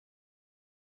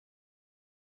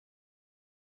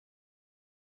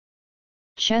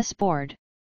Chessboard.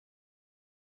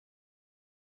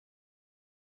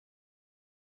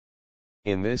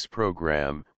 In this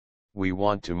program, we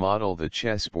want to model the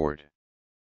chessboard.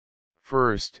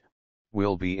 First,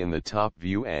 we'll be in the top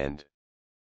view and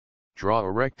draw a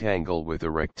rectangle with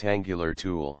a rectangular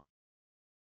tool.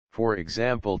 For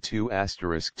example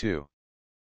 2*2.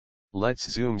 Let's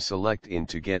zoom select in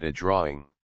to get a drawing.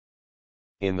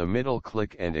 In the middle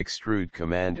click and extrude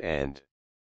command and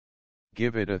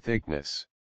give it a thickness.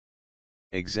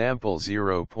 Example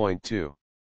 0.2.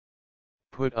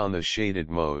 Put on the shaded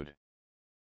mode.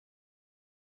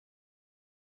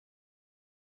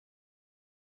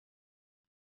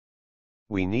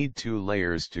 We need 2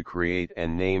 layers to create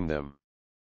and name them.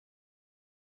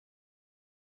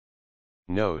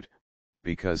 Note,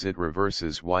 because it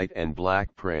reverses white and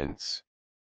black prints.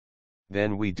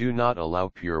 Then we do not allow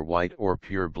pure white or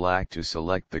pure black to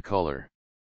select the color.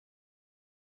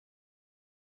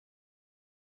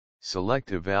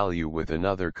 Select a value with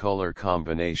another color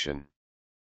combination.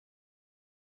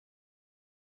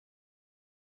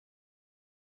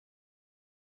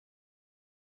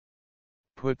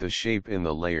 Put the shape in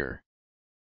the layer.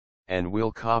 And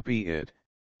we'll copy it,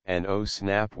 and oh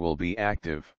snap will be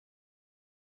active.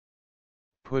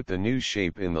 Put the new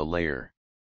shape in the layer.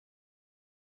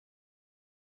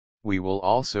 We will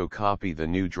also copy the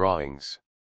new drawings.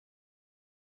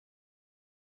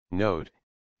 Note,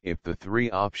 if the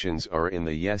 3 options are in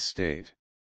the yes state,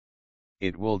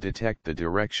 it will detect the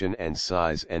direction and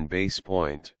size and base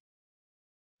point.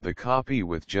 The copy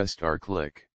with just our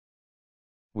click.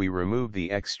 We remove the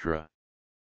extra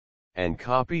and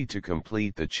copy to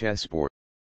complete the chessboard.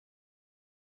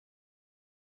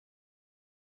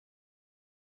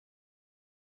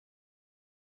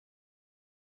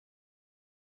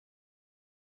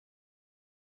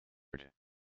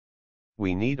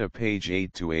 We need a page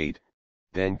 8x8,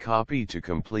 then copy to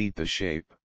complete the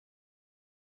shape.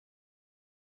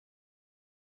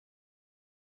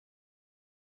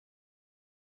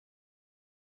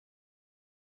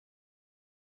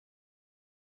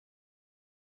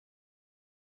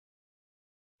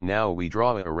 Now we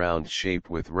draw a round shape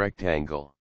with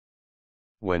rectangle.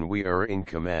 When we are in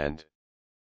command,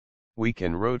 we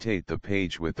can rotate the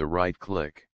page with the right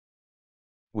click.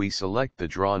 We select the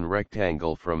drawn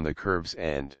rectangle from the curves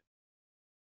and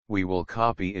we will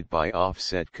copy it by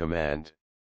offset command.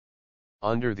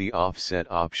 Under the offset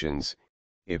options,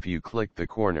 if you click the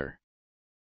corner,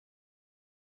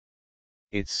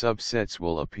 its subsets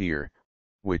will appear,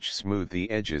 which smooth the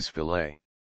edges fillet.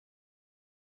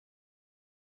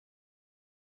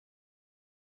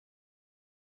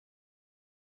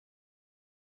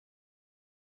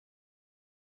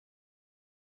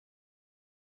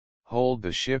 Hold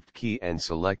the Shift key and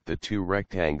select the 2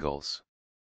 rectangles.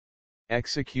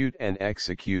 Execute and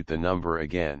execute the number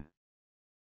again.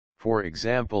 For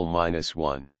example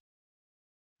 -1.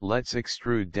 Let's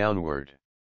extrude downward.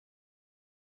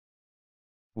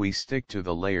 We stick to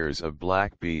the layers of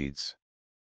black beads.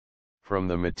 From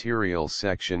the material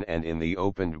section and in the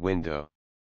opened window,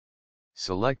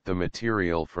 select the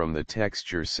material from the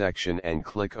texture section and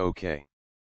click OK.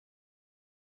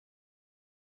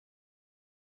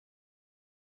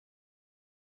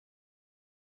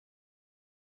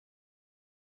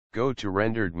 Go to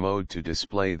rendered mode to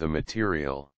display the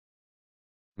material.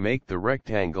 Make the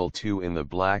rectangle 2 in the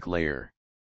black layer.